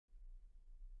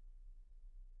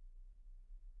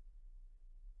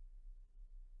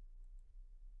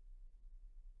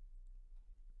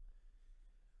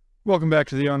Welcome back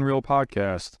to the Unreal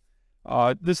Podcast.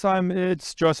 This time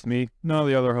it's just me. None of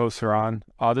the other hosts are on.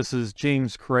 This is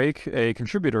James Craig, a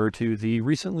contributor to the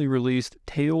recently released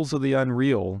Tales of the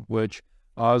Unreal, which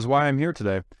is why I'm here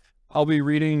today. I'll be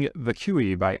reading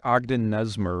Vacui by Ogden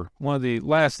Nesmer, one of the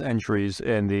last entries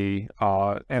in the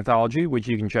anthology, which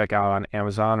you can check out on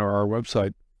Amazon or our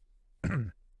website.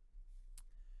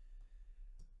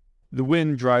 The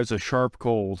wind drives a sharp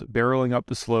cold, barreling up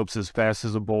the slopes as fast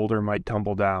as a boulder might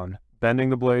tumble down, bending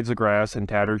the blades of grass and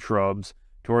tattered shrubs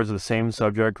towards the same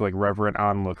subject like reverent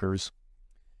onlookers.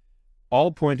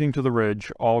 All pointing to the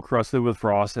ridge, all crusted with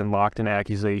frost and locked in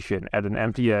accusation at an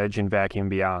empty edge and vacuum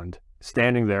beyond.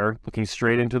 Standing there, looking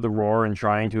straight into the roar and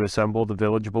trying to assemble the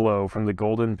village below from the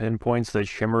golden pinpoints that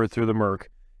shimmer through the murk,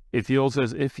 it feels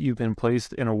as if you've been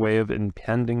placed in a way of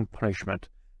impending punishment.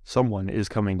 Someone is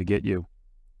coming to get you.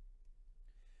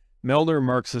 Milner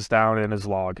marks this down in his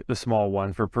log, the small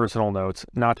one, for personal notes,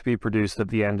 not to be produced at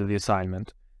the end of the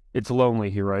assignment. It's lonely,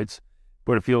 he writes,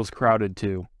 but it feels crowded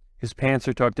too. His pants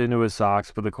are tucked into his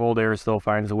socks, but the cold air still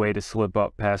finds a way to slip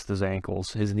up past his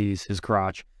ankles, his knees, his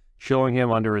crotch, chilling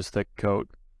him under his thick coat.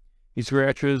 He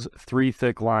scratches 3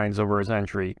 thick lines over his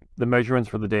entry. The measurements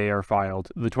for the day are filed,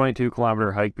 the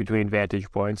 22-kilometer hike between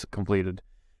vantage points completed.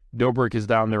 Dobrik is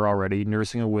down there already,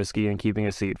 nursing a whiskey and keeping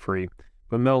a seat free.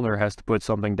 But Milner has to put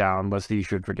something down lest he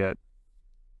should forget.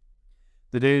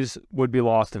 The days would be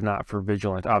lost if not for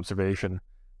vigilant observation.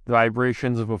 The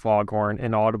vibrations of a foghorn,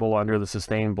 inaudible under the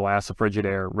sustained blast of frigid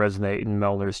air, resonate in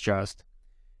Milner's chest.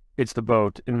 It's the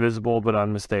boat, invisible but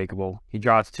unmistakable. He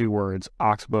jots 2 words,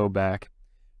 oxbow back,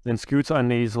 then scoots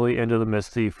uneasily into the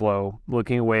misty flow,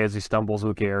 looking away as he stumbles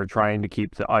with care, trying to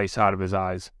keep the ice out of his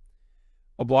eyes.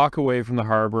 A block away from the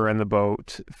harbor and the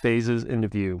boat phases into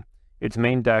view. Its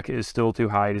main deck is still too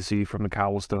high to see from the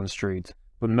cobblestone streets,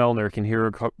 but Milner can hear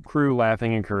a crew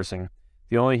laughing and cursing,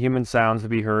 the only human sounds to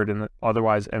be heard in the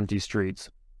otherwise empty streets.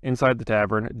 Inside the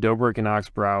tavern, Dobrik and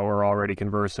Oxbrow are already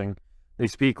conversing. They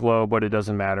speak low, but it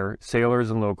doesn't matter. Sailors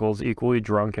and locals, equally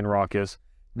drunk and raucous.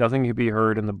 Nothing can be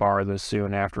heard in the bar this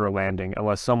soon after a landing,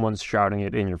 unless someone's shouting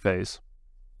it in your face.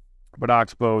 But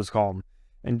Oxbow is calm,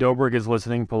 and Dobrik is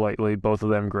listening politely, both of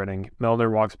them grinning. Milner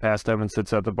walks past them and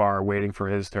sits at the bar, waiting for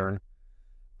his turn.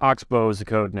 Oxbow is a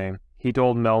code name. He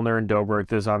told Milner and Dobrik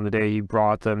this on the day he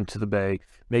brought them to the bay,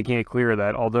 making it clear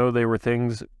that, although they were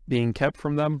things being kept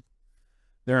from them,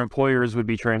 their employers would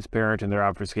be transparent in their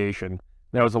obfuscation.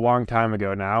 That was a long time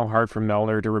ago now, hard for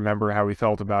Milner to remember how he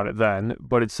felt about it then,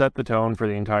 but it set the tone for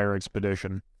the entire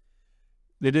expedition.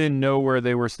 They didn't know where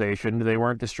they were stationed, they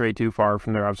weren't to stray too far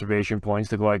from their observation points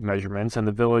to collect measurements, and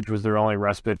the village was their only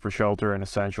respite for shelter and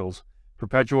essentials.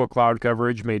 Perpetual cloud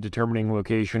coverage made determining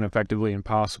location effectively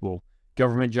impossible.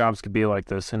 Government jobs could be like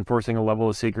this, enforcing a level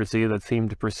of secrecy that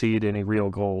seemed to precede any real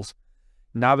goals.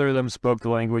 Neither of them spoke the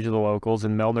language of the locals,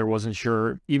 and Milner wasn't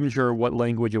even sure what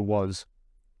language it was.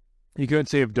 He couldn't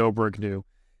say if Dobrik knew,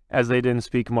 as they didn't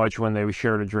speak much when they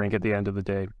shared a drink at the end of the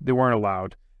day. They weren't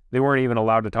allowed. They weren't even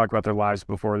allowed to talk about their lives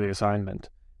before the assignment.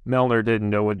 Milner didn't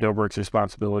know what Dobrik's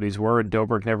responsibilities were, and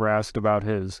Dobrik never asked about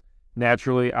his.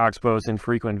 Naturally, Oxbow's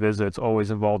infrequent visits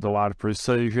always involved a lot of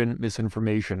precision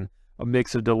misinformation, a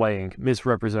mix of delaying,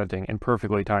 misrepresenting, and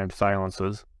perfectly timed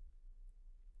silences.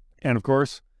 And of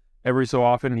course, every so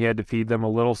often he had to feed them a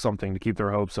little something to keep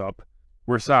their hopes up.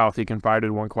 We're south, he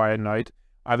confided one quiet night,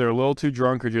 either a little too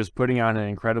drunk or just putting on an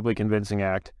incredibly convincing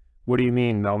act. What do you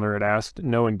mean? Milner had asked,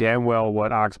 knowing damn well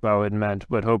what Oxbow had meant,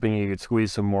 but hoping he could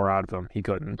squeeze some more out of him. He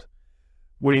couldn't.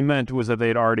 What he meant was that they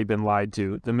had already been lied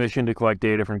to. The mission to collect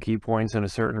data from key points in a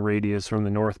certain radius from the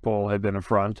North Pole had been a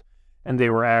front, and they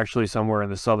were actually somewhere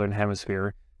in the southern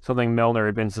hemisphere, something Milner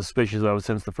had been suspicious of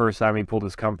since the first time he pulled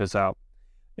his compass out.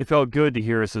 It felt good to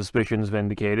hear his suspicions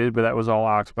vindicated, but that was all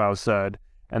Oxbow said,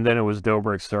 and then it was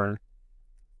Dobrik's turn.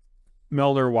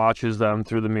 Milner watches them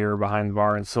through the mirror behind the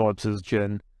bar and sips his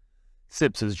gin.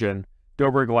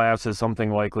 Dobrik laughs at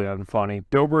something likely unfunny.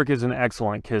 Dobrik is an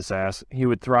excellent kiss-ass. He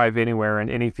would thrive anywhere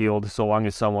in any field so long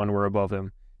as someone were above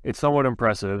him. It's somewhat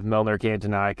impressive, Milner can't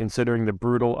deny, considering the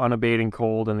brutal, unabating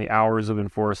cold and the hours of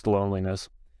enforced loneliness.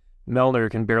 Milner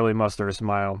can barely muster a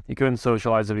smile. He couldn't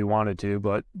socialize if he wanted to,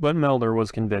 but Milner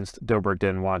was convinced Dobrik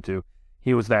didn't want to.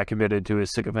 He was that committed to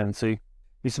his sycophancy.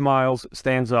 He smiles,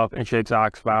 stands up, and shakes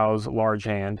Oxbow's large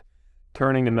hand,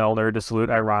 turning to Milner to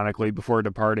salute ironically before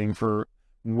departing for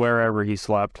wherever he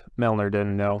slept. Milner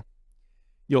didn't know.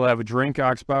 "You'll have a drink?"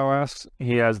 Oxbow asks.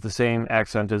 He has the same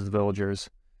accent as the villagers.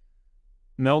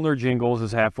 Milner jingles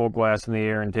his half-full glass in the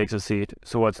air and takes a seat.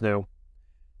 "So what's new?"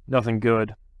 "Nothing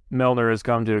good." Milner has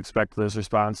come to expect this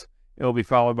response. It will be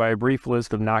followed by a brief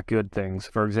list of not good things.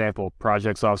 For example,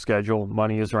 projects off schedule,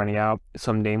 money is running out,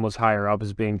 some nameless higher-up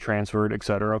is being transferred,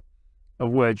 etc.,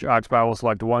 of which Oxbow will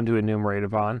select one to enumerate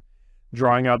upon.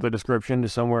 Drawing out the description to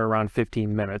somewhere around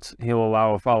 15 minutes, he will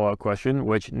allow a follow-up question,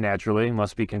 which, naturally,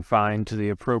 must be confined to the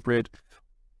appropriate,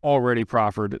 already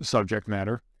proffered subject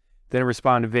matter. Then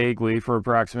respond vaguely for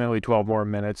approximately 12 more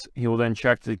minutes. He will then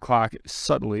check the clock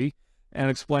subtly and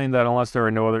explain that unless there are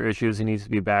no other issues, he needs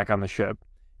to be back on the ship.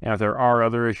 And if there are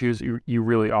other issues, you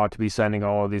really ought to be sending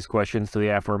all of these questions to the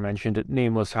aforementioned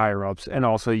nameless higher-ups, and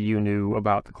also you knew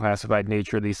about the classified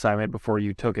nature of the assignment before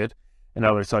you took it, and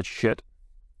other such shit.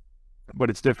 But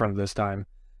it's different this time.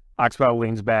 Oxbow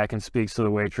leans back and speaks to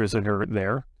the waitress in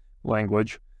her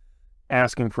language,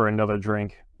 asking for another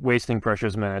drink, wasting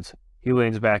precious minutes. He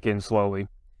leans back in slowly.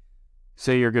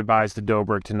 Say your goodbyes to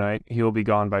Dobrik tonight. He will be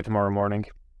gone by tomorrow morning.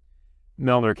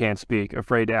 Milner can't speak,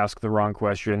 afraid to ask the wrong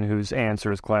question, whose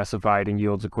answer is classified and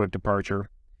yields a quick departure.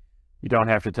 You don't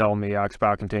have to tell me,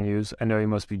 Oxbow continues. I know you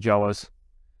must be jealous.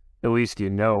 At least you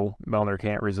know, Milner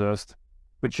can't resist.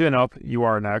 But chin up, you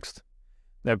are next.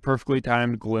 That perfectly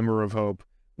timed glimmer of hope.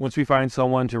 Once we find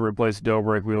someone to replace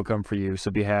Dobrik, we will come for you,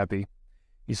 so be happy.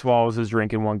 He swallows his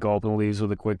drink in one gulp and leaves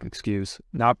with a quick excuse.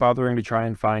 Not bothering to try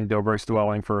and find Dobrik's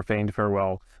dwelling for a feigned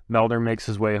farewell, Milner makes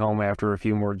his way home after a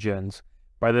few more gins.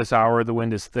 By this hour, the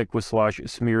wind is thick with slush,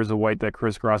 smears of white that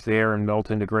crisscross the air and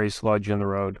melt into gray sludge in the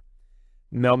road.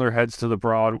 Milner heads to the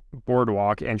broad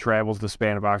boardwalk and travels the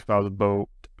span of Oxbow's boat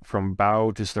from bow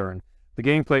to stern. The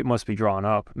gangplank must be drawn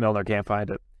up. Milner can't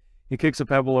find it. He kicks a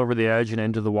pebble over the edge and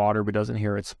into the water, but doesn't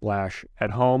hear it splash.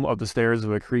 At home, up the stairs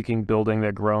of a creaking building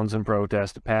that groans in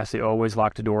protest, past the always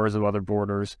locked doors of other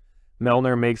boarders,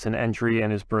 Milner makes an entry in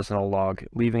his personal log,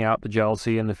 leaving out the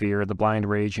jealousy and the fear, the blind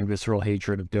rage and visceral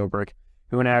hatred of Dobrik,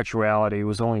 who in actuality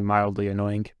was only mildly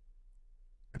annoying.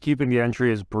 Keeping the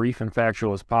entry as brief and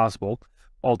factual as possible,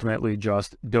 ultimately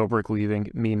just Dobrik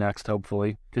leaving, me next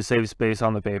hopefully, to save space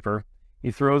on the paper,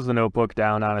 he throws the notebook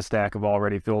down on a stack of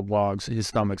already filled logs, his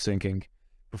stomach sinking.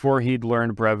 Before he'd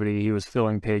learned brevity, he was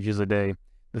filling pages a day.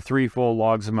 The 3 full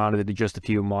logs amounted to just a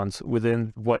few months,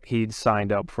 within what he'd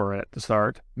signed up for at the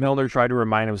start. Milner tried to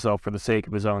remind himself for the sake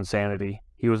of his own sanity.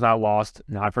 He was not lost,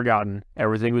 not forgotten.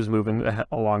 Everything was moving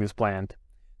along as planned.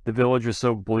 The village was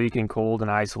so bleak and cold and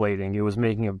isolating, it was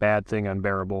making a bad thing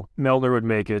unbearable. Milner would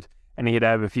make it, and he'd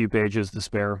have a few pages to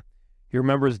spare. He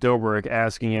remembers Dobrik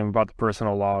asking him about the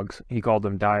personal logs. He called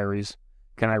them diaries.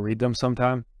 Can I read them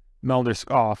sometime? Milner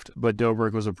scoffed, but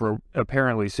Dobrik was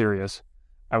apparently serious.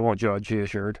 I won't judge, he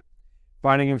assured.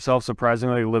 Finding himself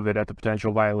surprisingly livid at the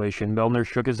potential violation, Milner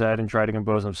shook his head and tried to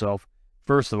compose himself.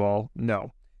 First of all,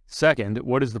 no. Second,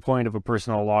 what is the point of a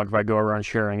personal log if I go around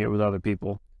sharing it with other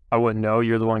people? I wouldn't know.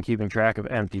 You're the one keeping track of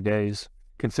empty days.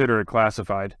 Consider it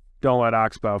classified. Don't let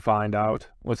Oxbow find out.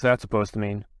 What's that supposed to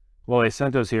mean? Well, they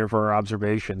sent us here for our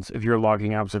observations. If you're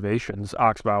logging observations,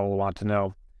 Oxbow will want to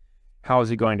know. How is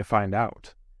he going to find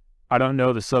out? I don't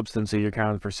know the substance of your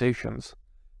conversations.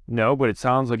 No, but it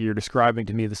sounds like you're describing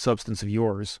to me the substance of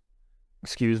yours.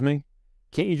 Excuse me?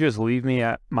 Can't you just leave me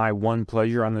at my one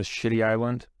pleasure on this shitty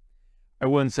island? I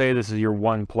wouldn't say this is your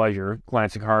one pleasure,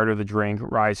 glancing hard at the drink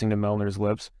rising to Milner's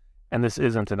lips, and this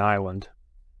isn't an island.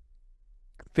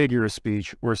 Figure of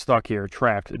speech. We're stuck here,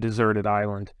 trapped, a deserted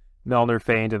island. Milner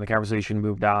feigned and the conversation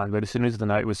moved on, but as soon as the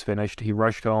night was finished, he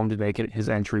rushed home to make it his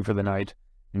entry for the night.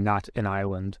 Not an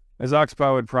island. As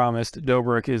Oxbow had promised,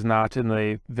 Dobrik is not in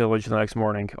the village the next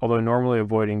morning. Although normally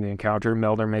avoiding the encounter,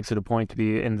 Milner makes it a point to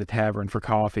be in the tavern for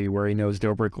coffee, where he knows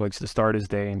Dobrik likes to start his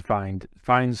day and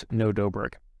finds no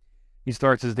Dobrik. He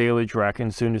starts his daily trek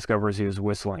and soon discovers he is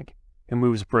whistling. He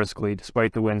moves briskly,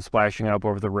 despite the wind splashing up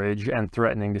over the ridge and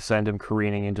threatening to send him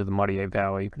careening into the muddy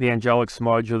valley. The angelic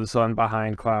smudge of the sun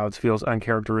behind clouds feels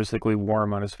uncharacteristically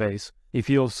warm on his face. He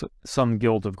feels some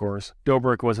guilt, of course.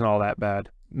 Dobrik wasn't all that bad.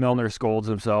 Milner scolds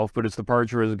himself, but its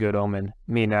departure is a good omen.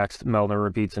 Me next, Milner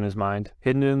repeats in his mind.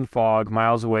 Hidden in the fog,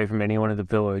 miles away from anyone in the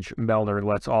village, Milner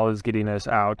lets all his giddiness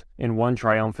out in one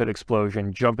triumphant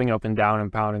explosion, jumping up and down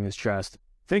and pounding his chest.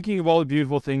 Thinking of all the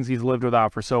beautiful things he's lived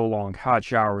without for so long, hot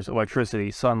showers,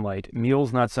 electricity, sunlight,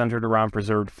 meals not centered around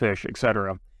preserved fish,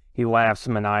 etc. He laughs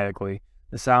maniacally.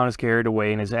 The sound is carried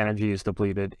away and his energy is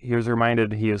depleted. He is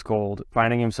reminded he is cold.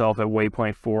 Finding himself at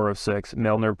waypoint 4 of 6,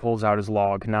 Milner pulls out his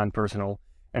log, non-personal,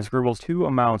 and scribbles 2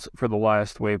 amounts for the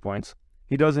last waypoints.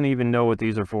 He doesn't even know what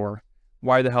these are for.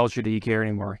 Why the hell should he care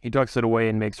anymore? He tucks it away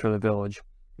and makes for the village.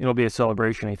 It'll be a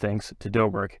celebration, he thinks, to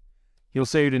Dobrik. He'll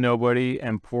say to nobody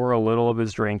and pour a little of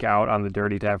his drink out on the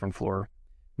dirty tavern floor.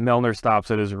 Milner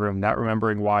stops at his room, not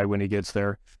remembering why when he gets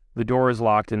there. The door is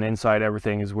locked and inside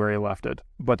everything is where he left it,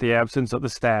 but the absence of the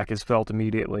stack is felt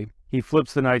immediately. He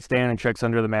flips the nightstand and checks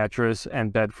under the mattress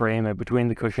and bed frame and between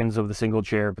the cushions of the single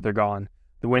chair, but they're gone.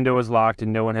 The window is locked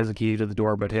and no one has a key to the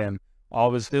door but him. All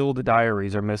of his filled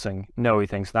diaries are missing. No, he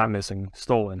thinks, not missing.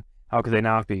 Stolen. How could they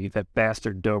not be? That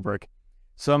bastard Dobrik.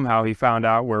 Somehow he found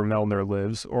out where Melner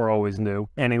lives, or always knew,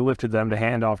 and he lifted them to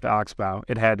hand off to Oxbow.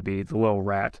 It had to be, the little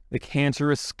rat. The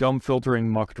cancerous, scum-filtering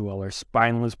muck-dweller,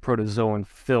 spineless protozoan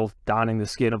filth donning the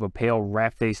skin of a pale,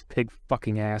 rat-faced,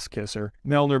 pig-fucking ass-kisser.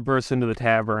 Melner bursts into the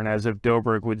tavern as if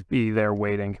Dobrik would be there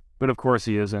waiting. But of course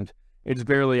he isn't. It's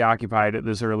barely occupied at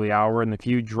this early hour, and the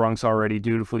few drunks already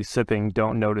dutifully sipping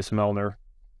don't notice Melner.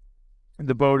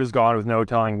 The boat is gone with no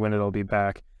telling when it'll be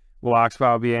back. Will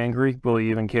Oxbow be angry? Will he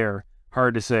even care?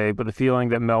 Hard to say, but the feeling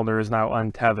that Melner is now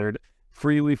untethered,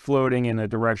 freely floating in a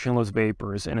directionless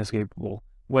vapor is inescapable.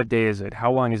 What day is it?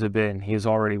 How long has it been? He is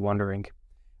already wondering.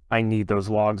 I need those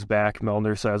logs back,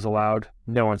 Melner says aloud.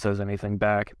 No one says anything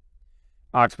back.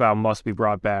 Oxbow must be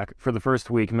brought back. For the first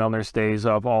week, Melner stays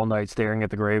up all night staring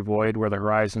at the gray void where the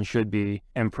horizon should be,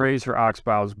 and prays for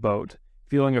Oxbow's boat.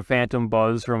 Feeling a phantom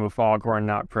buzz from a foghorn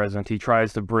not present, he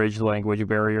tries to bridge the language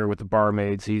barrier with the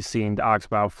barmaids he's seen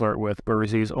Oxbow flirt with, but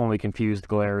receives only confused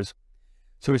glares.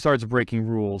 So he starts breaking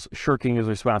rules, shirking his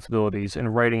responsibilities,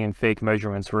 and writing in fake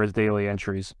measurements for his daily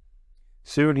entries.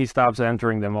 Soon he stops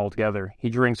entering them altogether. He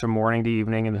drinks from morning to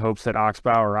evening in the hopes that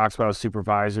Oxbow or Oxbow's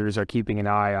supervisors are keeping an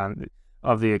eye on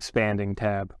the expanding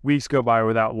tab. Weeks go by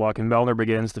without luck, and Melner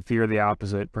begins to fear the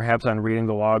opposite. Perhaps on reading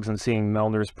the logs and seeing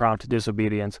Melner's prompt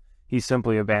disobedience, he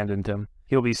simply abandoned him.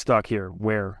 He'll be stuck here.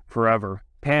 Where? Forever.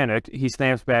 Panicked, he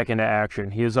snaps back into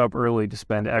action. He is up early to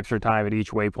spend extra time at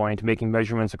each waypoint, making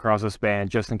measurements across the span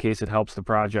just in case it helps the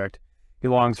project. He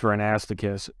longs for an ass to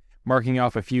kiss, marking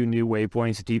off a few new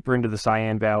waypoints deeper into the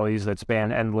cyan valleys that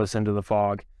span endless into the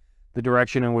fog. The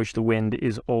direction in which the wind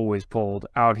is always pulled.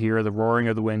 Out here, the roaring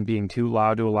of the wind being too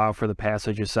loud to allow for the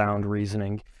passage of sound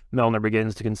reasoning, Melner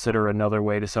begins to consider another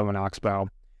way to summon Oxbow.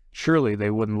 Surely they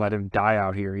wouldn't let him die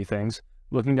out here, he thinks.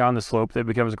 Looking down the slope that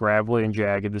becomes gravelly and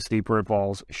jagged the steeper it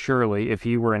falls, surely, if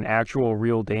he were in actual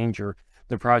real danger,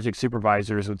 the project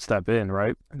supervisors would step in,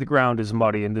 right? The ground is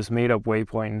muddy, and this made-up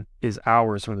waypoint is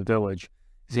hours from the village.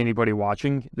 Is anybody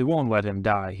watching? They won't let him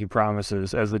die, he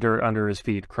promises, as the dirt under his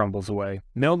feet crumbles away.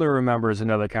 Melner remembers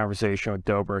another conversation with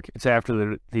Dobrik. It's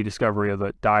after the discovery of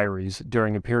the diaries,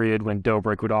 during a period when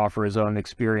Dobrik would offer his own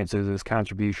experiences as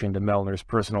contribution to Melner's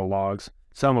personal logs,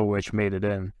 some of which made it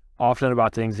in, often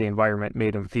about things the environment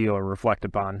made him feel or reflect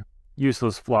upon.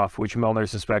 Useless fluff, which Melner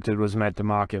suspected was meant to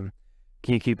mock him.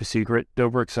 Can you keep a secret?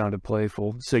 Dobrik sounded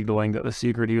playful, signaling that the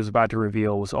secret he was about to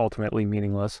reveal was ultimately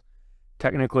meaningless.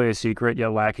 Technically a secret,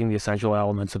 yet lacking the essential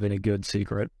elements of any good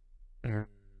secret.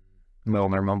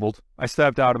 Melner mumbled. I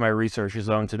stepped out of my research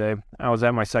zone today. I was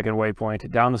at my second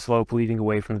waypoint. Down the slope leading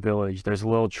away from the village, there's a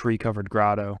little tree-covered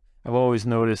grotto. I've always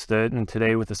noticed it, and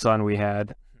today with the sun we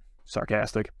had...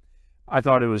 Sarcastic. I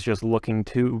thought it was just looking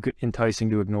too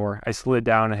enticing to ignore. I slid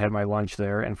down and had my lunch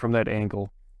there, and from that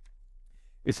angle...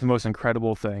 It's the most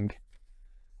incredible thing.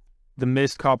 The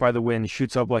mist caught by the wind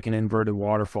shoots up like an inverted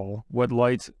waterfall. What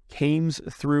light comes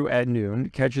through at noon,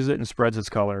 catches it and spreads its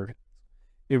color.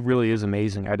 It really is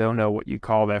amazing. I don't know what you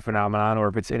call that phenomenon, or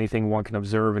if it's anything one can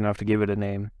observe enough to give it a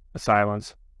name. A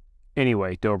silence.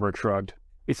 Anyway, Dobrik shrugged.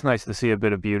 It's nice to see a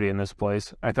bit of beauty in this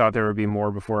place. I thought there would be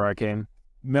more before I came.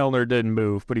 Melner didn't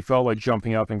move, but he felt like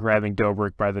jumping up and grabbing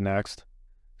Dobrik by the neck.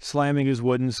 Slamming his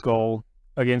wooden skull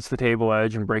against the table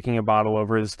edge and breaking a bottle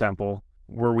over his temple.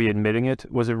 Were we admitting it?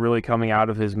 Was it really coming out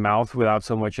of his mouth without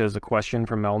so much as a question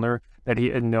from Melner, that he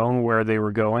had known where they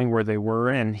were going, where they were,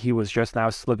 and he was just now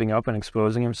slipping up and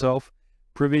exposing himself?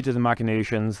 Privy to the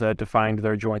machinations that defined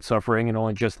their joint suffering and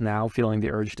only just now feeling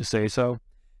the urge to say so?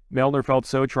 Melner felt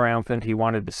so triumphant he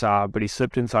wanted to sob, but he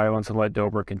sipped in silence and let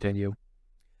Dobrik continue.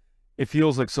 It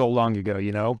feels like so long ago,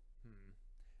 you know?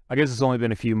 I guess it's only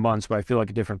been a few months, but I feel like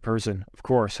a different person. Of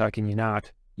course, how can you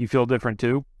not? You feel different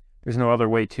too? There's no other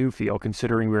way to feel,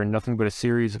 considering we are nothing but a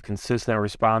series of consistent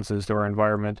responses to our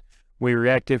environment. We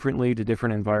react differently to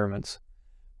different environments.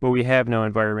 But we have no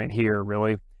environment here,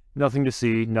 really. Nothing to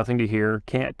see, nothing to hear,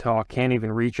 can't talk, can't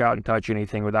even reach out and touch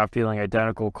anything without feeling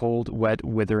identical cold, wet,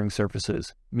 withering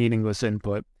surfaces. Meaningless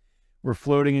input. We're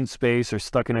floating in space or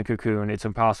stuck in a cocoon. It's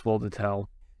impossible to tell.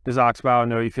 Does Oxbow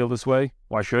know you feel this way?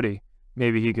 Why should he?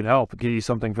 Maybe he could help, give you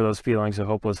something for those feelings of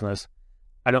hopelessness.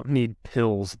 I don't need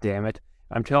pills, damn it.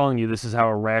 I'm telling you, this is how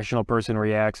a rational person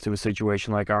reacts to a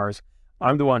situation like ours.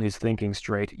 I'm the one who's thinking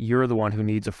straight. You're the one who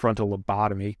needs a frontal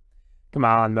lobotomy. Come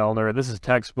on, Melner, this is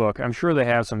textbook. I'm sure they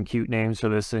have some cute names for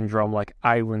this syndrome like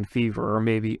island fever or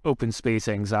maybe open space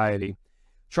anxiety.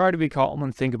 Try to be calm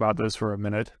and think about this for a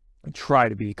minute. Try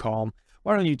to be calm.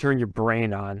 Why don't you turn your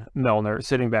brain on? Milner,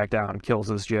 sitting back down, kills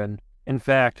his gin. In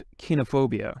fact,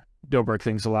 kinophobia, Dobrik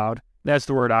thinks aloud. That's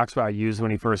the word Oxbow used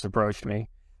when he first approached me.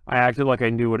 I acted like I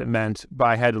knew what it meant, but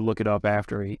I had to look it up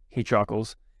after. He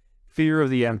chuckles. Fear of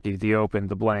the empty, the open,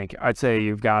 the blank. I'd say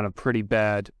you've got a pretty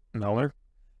bad... Milner?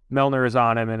 Milner is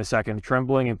on him in a second,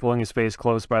 trembling and pulling his face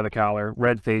close by the collar.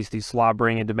 Red-faced, he's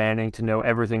slobbering and demanding to know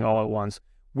everything all at once.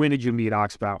 When did you meet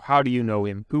Oxbow? How do you know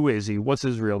him? Who is he? What's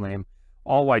his real name?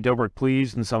 All while Dobrik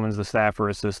pleads and summons the staff for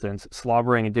assistance.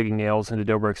 Slobbering and digging nails into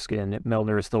Dobrik's skin,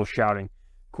 Milner is still shouting,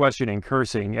 questioning,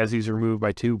 cursing, as he's removed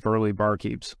by two burly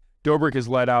barkeeps. Dobrik is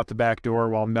led out the back door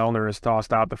while Milner is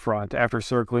tossed out the front. After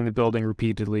circling the building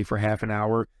repeatedly for half an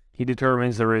hour, he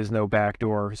determines there is no back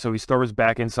door, so he storms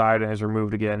back inside and is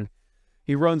removed again.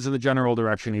 He runs in the general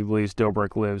direction he believes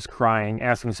Dobrik lives, crying,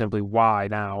 asking simply, why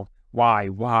now? Why?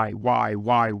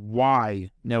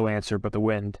 No answer but the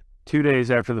wind. 2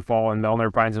 days after the fall, and Milner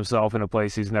finds himself in a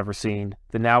place he's never seen.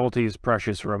 The novelty is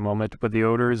precious for a moment, but the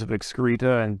odors of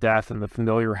excreta and death and the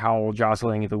familiar howl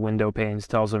jostling at the window panes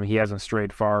tells him he hasn't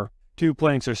strayed far. 2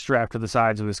 planks are strapped to the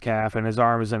sides of his calf, and his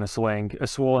arm is in a sling. A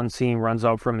swollen seam runs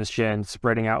up from his shin,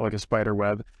 spreading out like a spider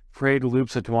web. Frayed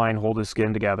loops of twine hold his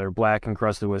skin together, black and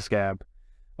crusted with scab.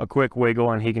 A quick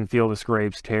wiggle, and he can feel the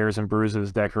scrapes, tears, and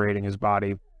bruises decorating his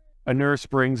body. A nurse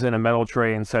brings in a metal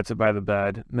tray and sets it by the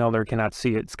bed. Milner cannot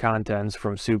see its contents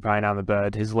from supine on the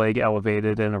bed, his leg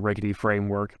elevated in a rickety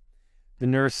framework. The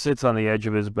nurse sits on the edge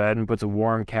of his bed and puts a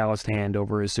warm, calloused hand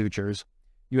over his sutures.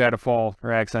 You had a fall.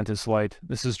 Her accent is slight.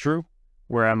 This is true?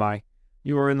 Where am I?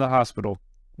 You are in the hospital.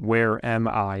 Where am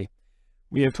I?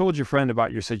 We have told your friend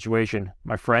about your situation.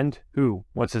 My friend? Who?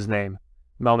 What's his name?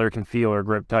 Milner can feel her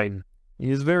grip tighten.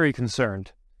 He is very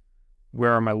concerned.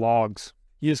 Where are my logs?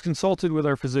 He has consulted with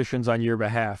our physicians on your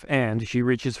behalf, and, she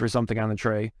reaches for something on the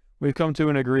tray, we've come to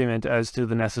an agreement as to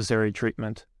the necessary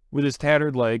treatment. With his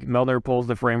tattered leg, Milner pulls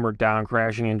the framework down,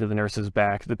 crashing into the nurse's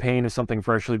back. The pain of something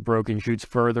freshly broken shoots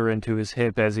further into his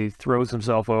hip as he throws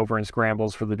himself over and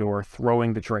scrambles for the door,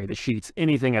 throwing the tray, the sheets,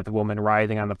 anything at the woman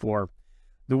writhing on the floor.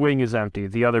 The wing is empty.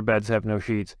 The other beds have no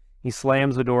sheets. He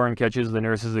slams the door and catches the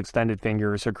nurse's extended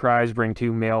fingers. Her cries bring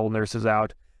 2 male nurses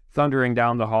out, thundering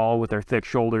down the hall with their thick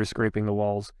shoulders scraping the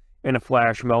walls. In a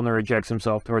flash, Milner ejects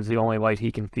himself towards the only light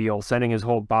he can feel, sending his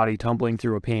whole body tumbling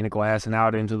through a pane of glass and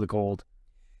out into the cold.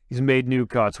 He's made new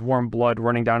cuts, warm blood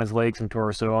running down his legs and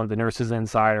torso, and the nurses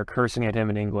inside are cursing at him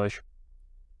in English.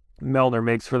 Milner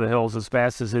makes for the hills as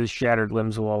fast as his shattered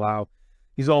limbs will allow.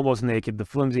 He's almost naked, the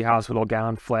flimsy hospital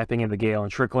gown flapping in the gale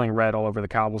and trickling red all over the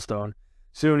cobblestone.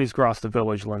 Soon he's crossed the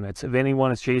village limits. If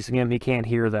anyone is chasing him, he can't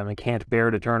hear them and can't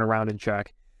bear to turn around and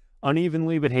check.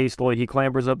 Unevenly but hastily, he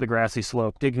clambers up the grassy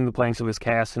slope, digging the planks of his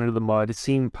cast into the mud,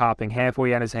 seam popping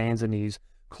halfway on his hands and knees,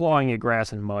 clawing at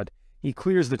grass and mud. He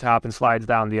clears the top and slides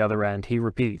down the other end. He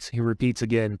repeats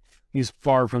again. He's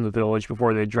far from the village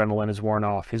before the adrenaline is worn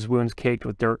off, his wounds caked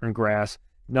with dirt and grass.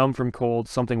 Numb from cold,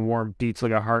 something warm beats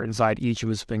like a heart inside each of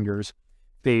his fingers,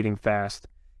 fading fast.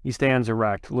 He stands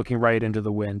erect, looking right into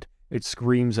the wind. It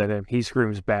screams at him. He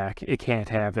screams back. It can't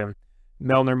have him.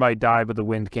 Milner might die, but the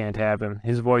wind can't have him.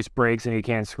 His voice breaks and he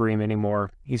can't scream anymore.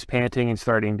 He's panting and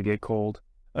starting to get cold.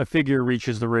 A figure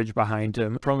reaches the ridge behind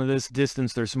him. From this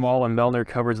distance they're small, and Milner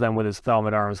covers them with his thumb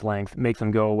at arm's length. Make them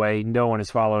go away. No one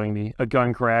is following me. A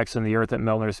gun cracks, and the earth at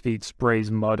Milner's feet sprays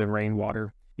mud and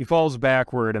rainwater. He falls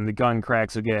backward, and the gun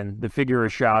cracks again. The figure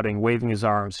is shouting, waving his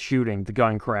arms, shooting. The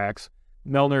gun cracks.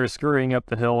 Milner is scurrying up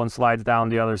the hill and slides down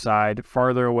the other side,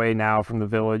 farther away now from the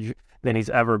village than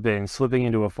he's ever been, slipping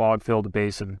into a fog-filled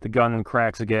basin. The gun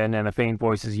cracks again, and a faint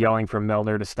voice is yelling for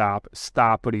Milner to stop.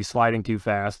 Stop, but he's sliding too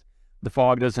fast. The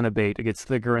fog doesn't abate. It gets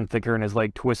thicker and thicker, and his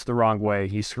leg twists the wrong way.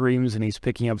 He screams, and he's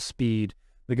picking up speed.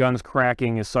 The gun's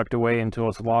cracking is sucked away until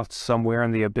it's lost somewhere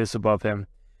in the abyss above him.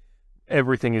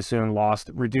 Everything is soon lost,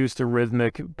 reduced to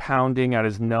rhythmic pounding at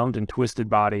his numbed and twisted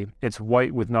body. It's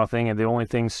white with nothing, and the only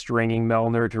thing stringing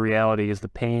Milner to reality is the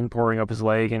pain pouring up his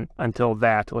leg, and until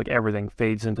that, like everything,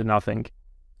 fades into nothing.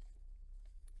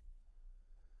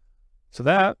 So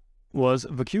that was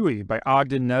Vacui by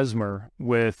Ogden Nesmer,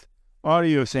 with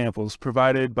audio samples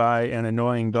provided by an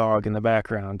annoying dog in the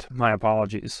background. My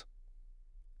apologies.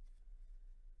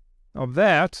 Now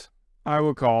that I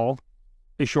will call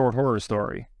a short horror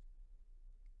story.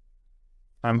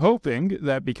 I'm hoping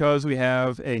that because we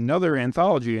have another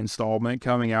anthology installment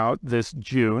coming out this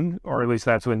June, or at least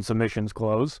that's when submissions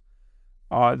close,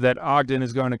 that Ogden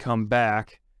is going to come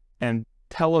back and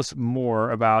tell us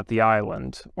more about the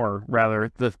island, or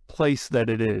rather, the place that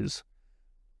it is.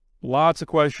 Lots of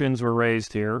questions were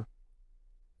raised here.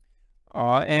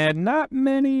 And not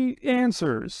many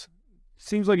answers.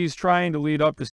 Seems like he's trying to lead up to